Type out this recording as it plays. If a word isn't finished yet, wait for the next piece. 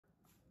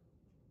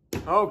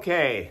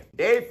Okay,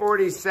 day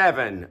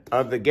 47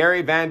 of the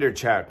Gary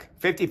Vaynerchuk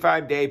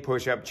 55-day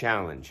push-up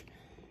challenge.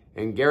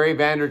 And Gary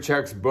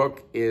Vaynerchuk's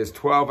book is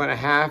 12 and a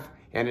half,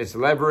 and it's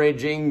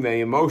leveraging the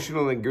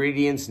emotional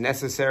ingredients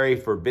necessary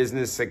for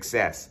business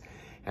success.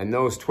 And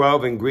those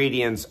 12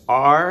 ingredients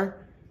are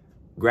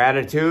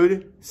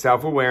gratitude,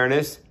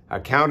 self-awareness,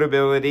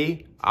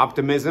 accountability,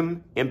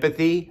 optimism,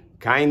 empathy,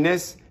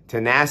 kindness,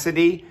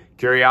 tenacity,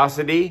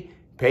 curiosity,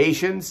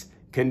 patience,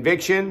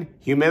 conviction,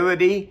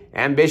 humility,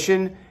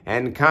 ambition,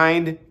 and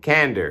kind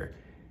candor.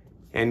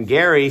 And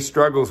Gary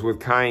struggles with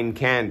kind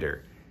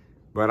candor,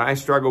 but I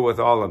struggle with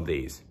all of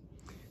these.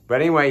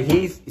 But anyway,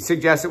 he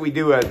suggests that we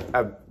do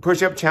a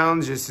push-up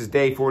challenge. This is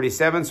day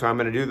 47, so I'm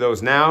going to do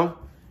those now.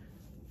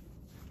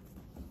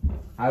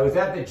 I was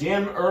at the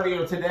gym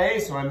earlier today,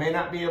 so I may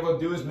not be able to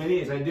do as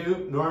many as I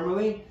do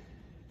normally.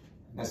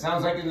 That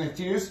sounds like an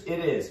excuse. It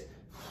is.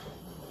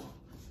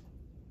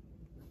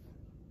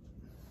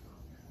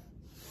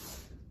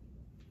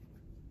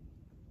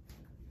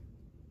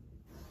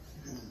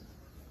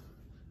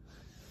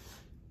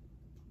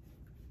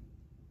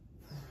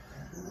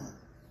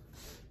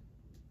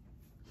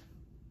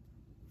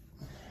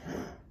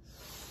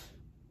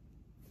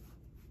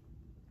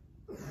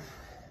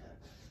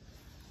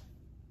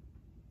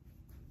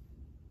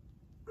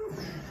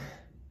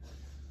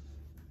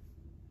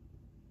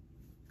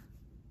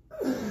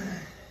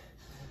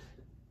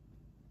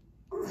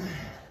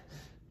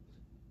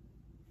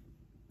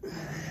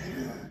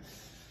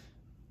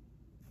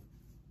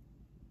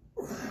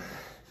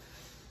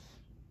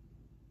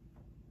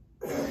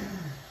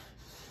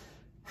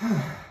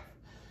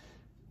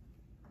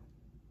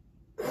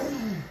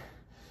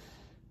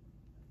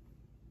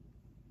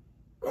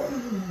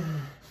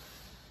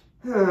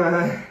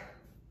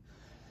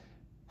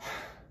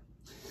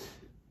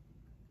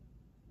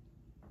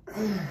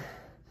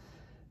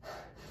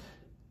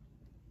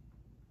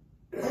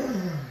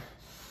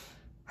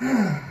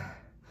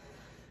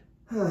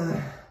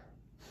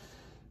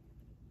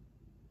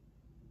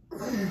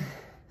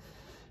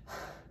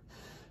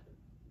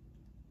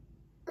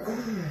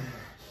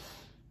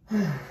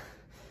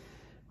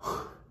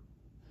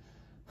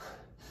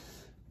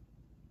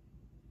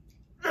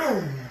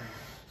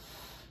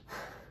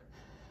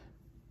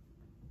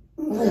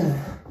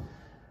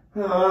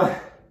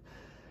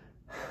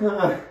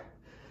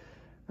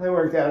 I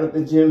worked out at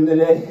the gym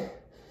today,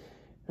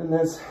 and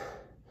that's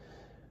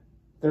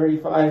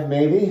 35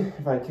 maybe,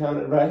 if I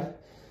counted right. It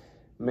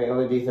may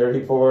only be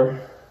 34.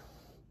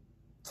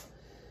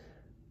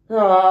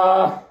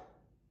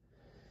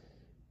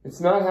 It's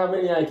not how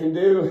many I can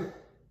do.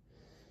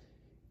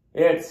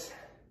 It's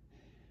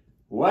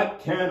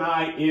what can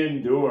I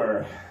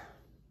endure?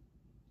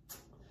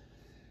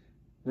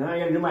 Now I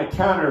gotta do my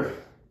counter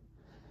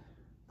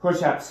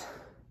push-ups.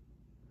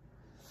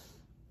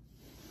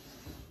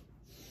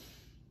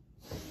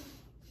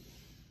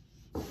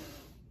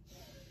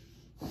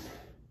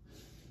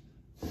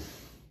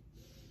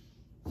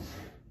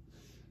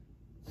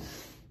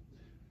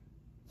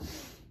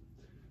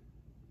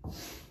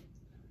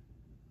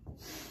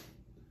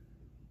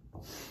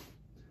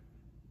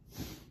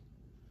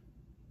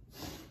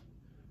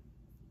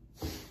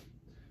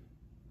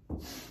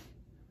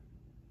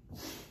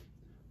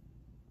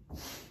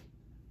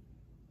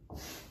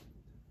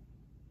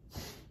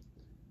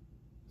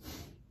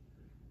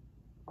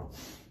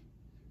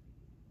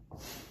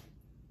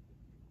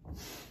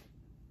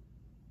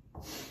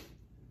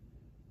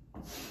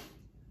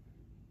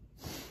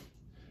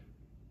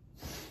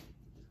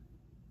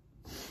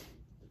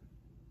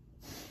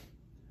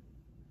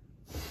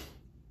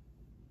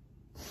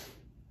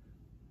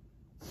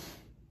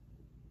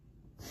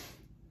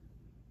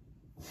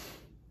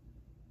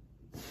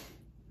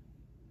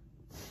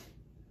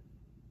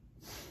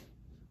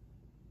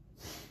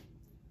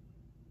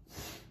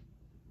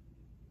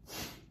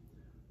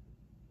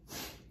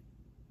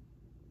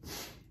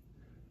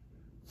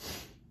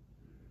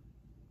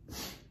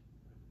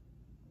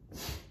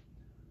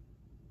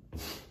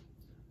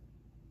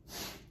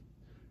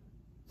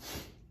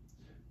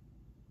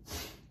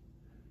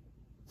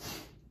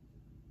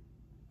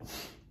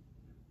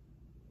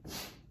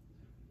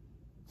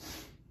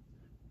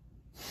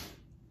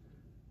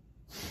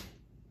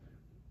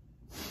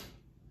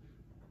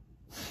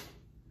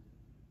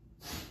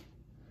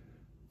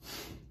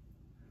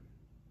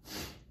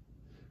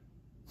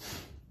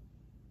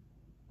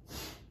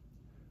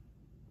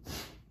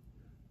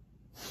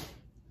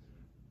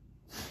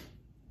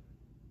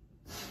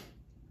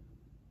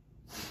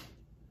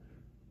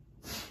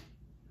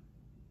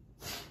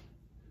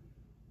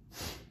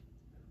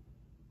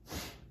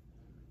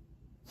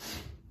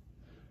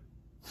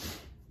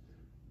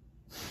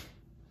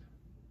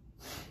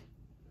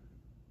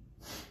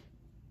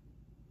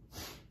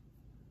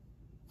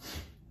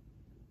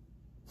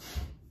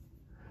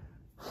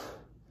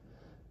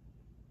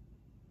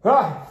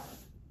 Ah!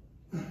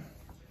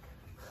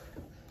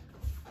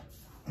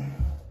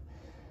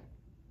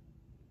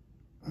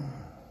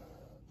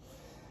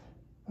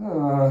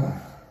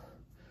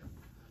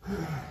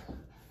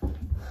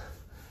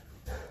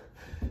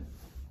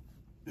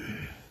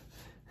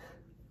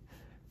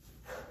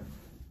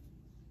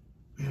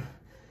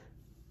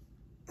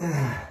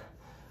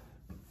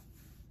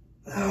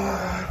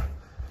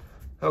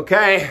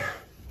 Okay.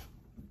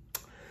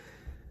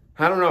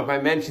 I don't know if I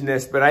mentioned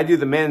this, but I do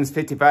the men's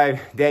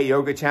 55-day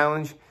yoga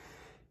challenge.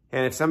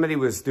 And if somebody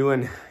was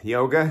doing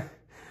yoga,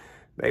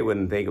 they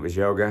wouldn't think it was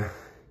yoga.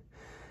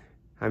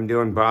 I'm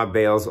doing Bob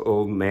Bales'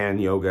 old man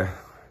yoga.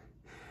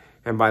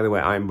 And by the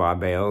way, I'm Bob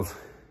Bales.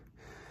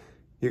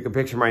 You can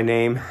picture my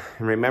name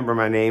and remember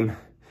my name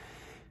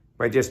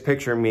by just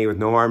picturing me with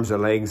no arms or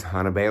legs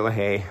on a bale of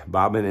hay,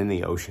 bobbing in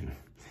the ocean.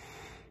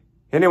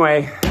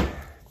 Anyway,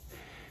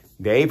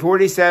 day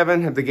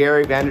 47 of the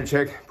Gary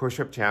Vaynerchuk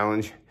Push-Up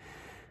Challenge.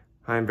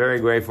 I'm very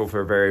grateful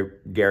for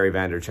Gary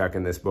Vaynerchuk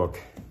in this book.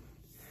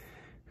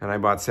 And I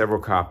bought several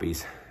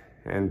copies.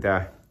 And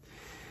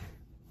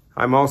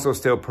I'm also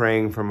still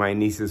praying for my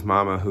niece's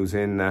mama who's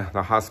in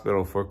the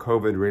hospital for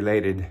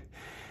COVID-related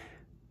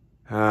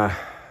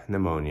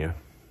pneumonia.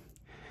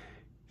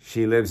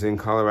 She lives in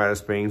Colorado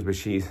Springs, but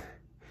she's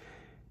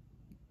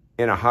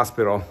in a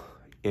hospital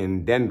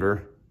in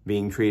Denver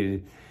being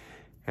treated.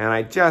 And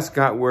I just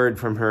got word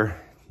from her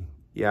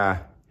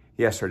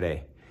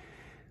yesterday,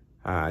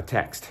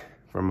 text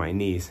from my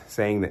niece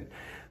saying that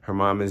her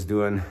mom is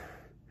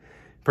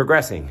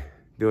progressing,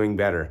 doing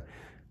better.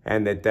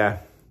 And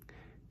that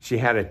she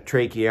had a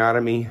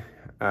tracheotomy,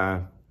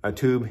 a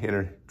tube in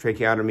her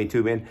tracheotomy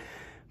tube in,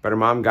 but her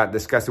mom got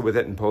disgusted with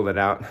it and pulled it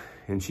out.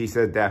 And she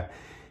said that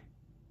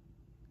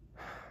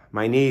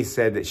my niece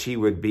said that she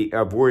would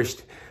have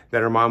wished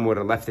that her mom would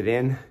have left it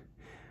in,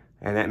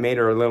 and that made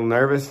her a little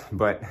nervous.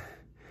 But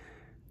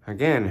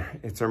again,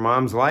 it's her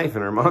mom's life,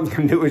 and her mom's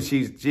gonna do what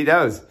she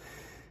does.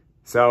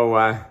 So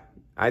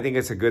I think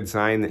it's a good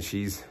sign that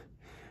she's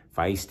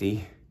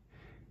feisty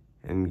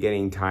and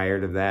getting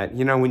tired of that.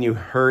 You know, when you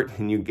hurt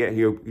and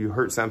you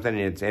hurt something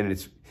and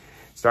it's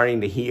starting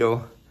to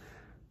heal,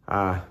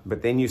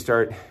 but then you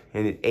start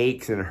and it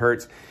aches and it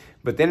hurts,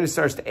 but then it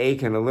starts to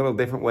ache in a little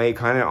different way,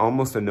 kind of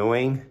almost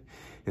annoying.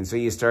 And so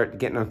you start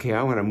getting, okay,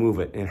 I want to move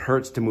it. It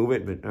hurts to move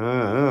it, but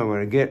I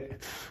want to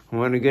get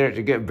it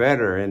to get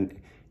better. And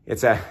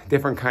it's a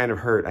different kind of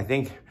hurt. I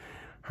think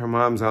her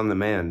mom's on the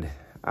mend,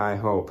 I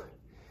hope.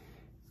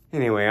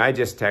 Anyway, I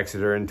just texted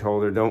her and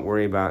told her, don't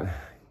worry about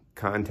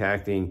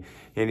contacting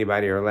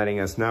anybody or letting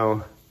us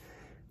know.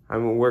 I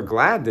mean, we're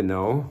glad to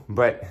know,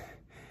 but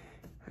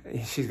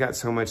she's got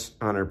so much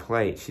on her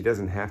plate. She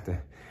doesn't have to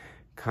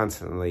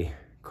constantly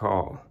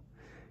call.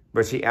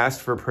 But she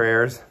asked for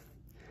prayers.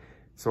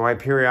 So I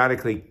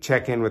periodically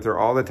check in with her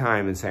all the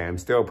time and say, I'm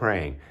still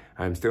praying.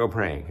 I'm still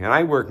praying. And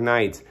I work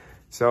nights,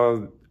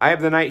 so I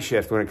have the night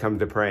shift when it comes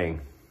to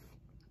praying.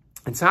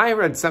 And so I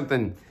read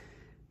something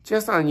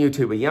just on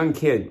YouTube. A young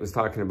kid was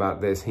talking about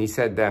this. He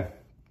said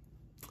that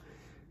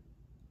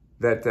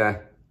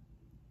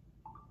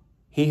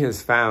he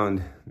has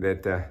found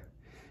that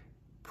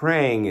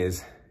praying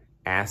is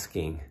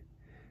asking.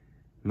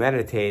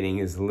 Meditating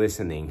is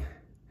listening.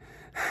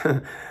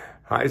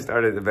 I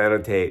started to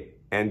meditate.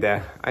 And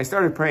I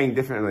started praying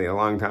differently a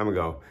long time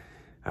ago.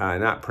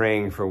 Not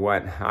praying for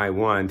what I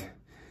want,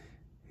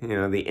 you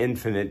know, the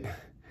infinite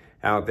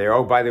out there.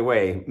 Oh, by the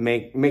way,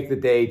 make the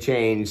day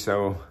change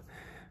so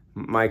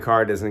my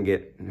car doesn't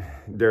get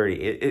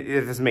dirty.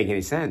 It doesn't make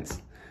any sense.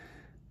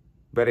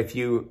 But if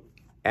you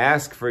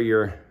ask for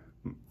your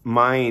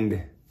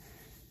mind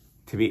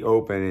to be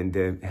open and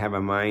to have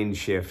a mind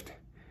shift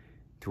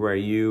to where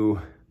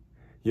your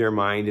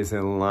mind is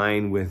in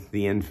line with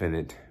the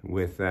infinite,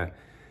 with the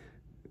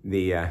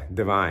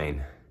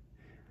divine,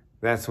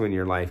 that's when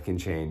your life can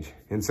change.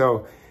 And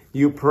so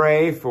you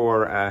pray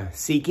for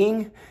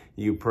seeking,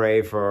 you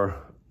pray for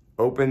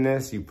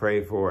openness, you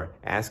pray for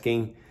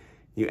asking,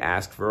 you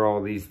ask for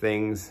all these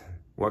things.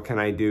 What can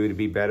I do to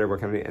be better? What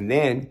can I do? And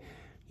then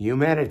you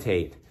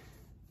meditate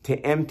to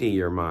empty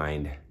your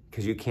mind,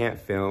 because you can't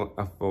fill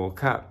a full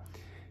cup.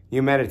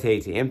 You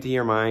meditate to empty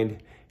your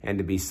mind and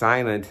to be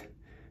silent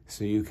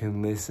so you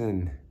can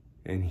listen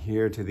and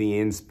hear to the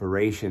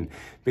inspiration.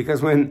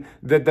 Because when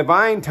the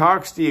divine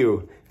talks to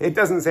you, it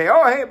doesn't say,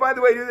 oh, hey, by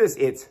the way, do this.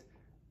 It's,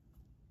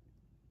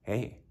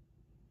 hey,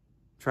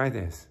 try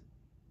this.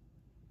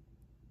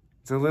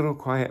 It's a little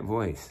quiet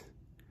voice.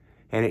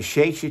 And it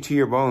shakes you to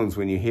your bones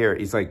when you hear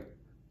it. It's like,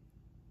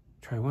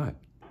 try what?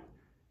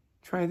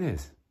 Try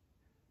this.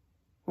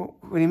 Well,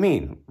 what do you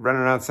mean?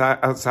 Running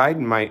outside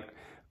in my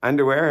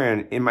underwear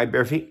and in my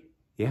bare feet?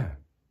 Yeah.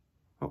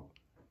 Oh,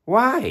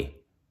 why?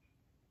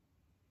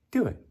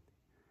 Do it.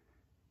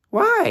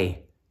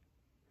 Why?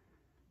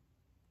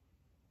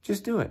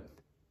 Just do it.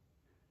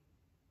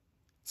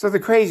 So the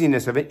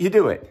craziness of it, you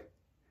do it.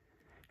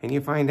 And you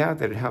find out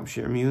that it helps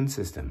your immune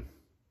system.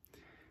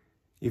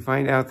 You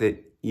find out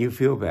that you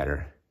feel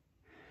better.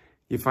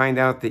 You find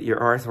out that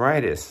your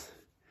arthritis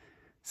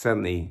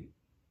suddenly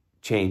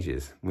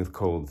changes with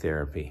cold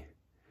therapy.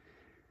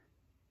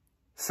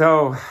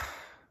 So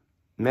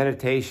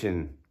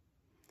meditation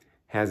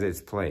has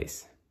its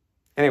place.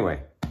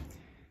 Anyway.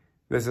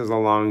 This is a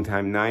long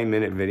time,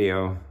 9-minute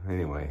video.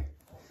 Anyway,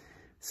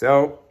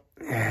 so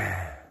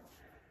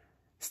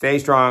stay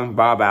strong,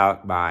 Bob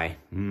out, bye.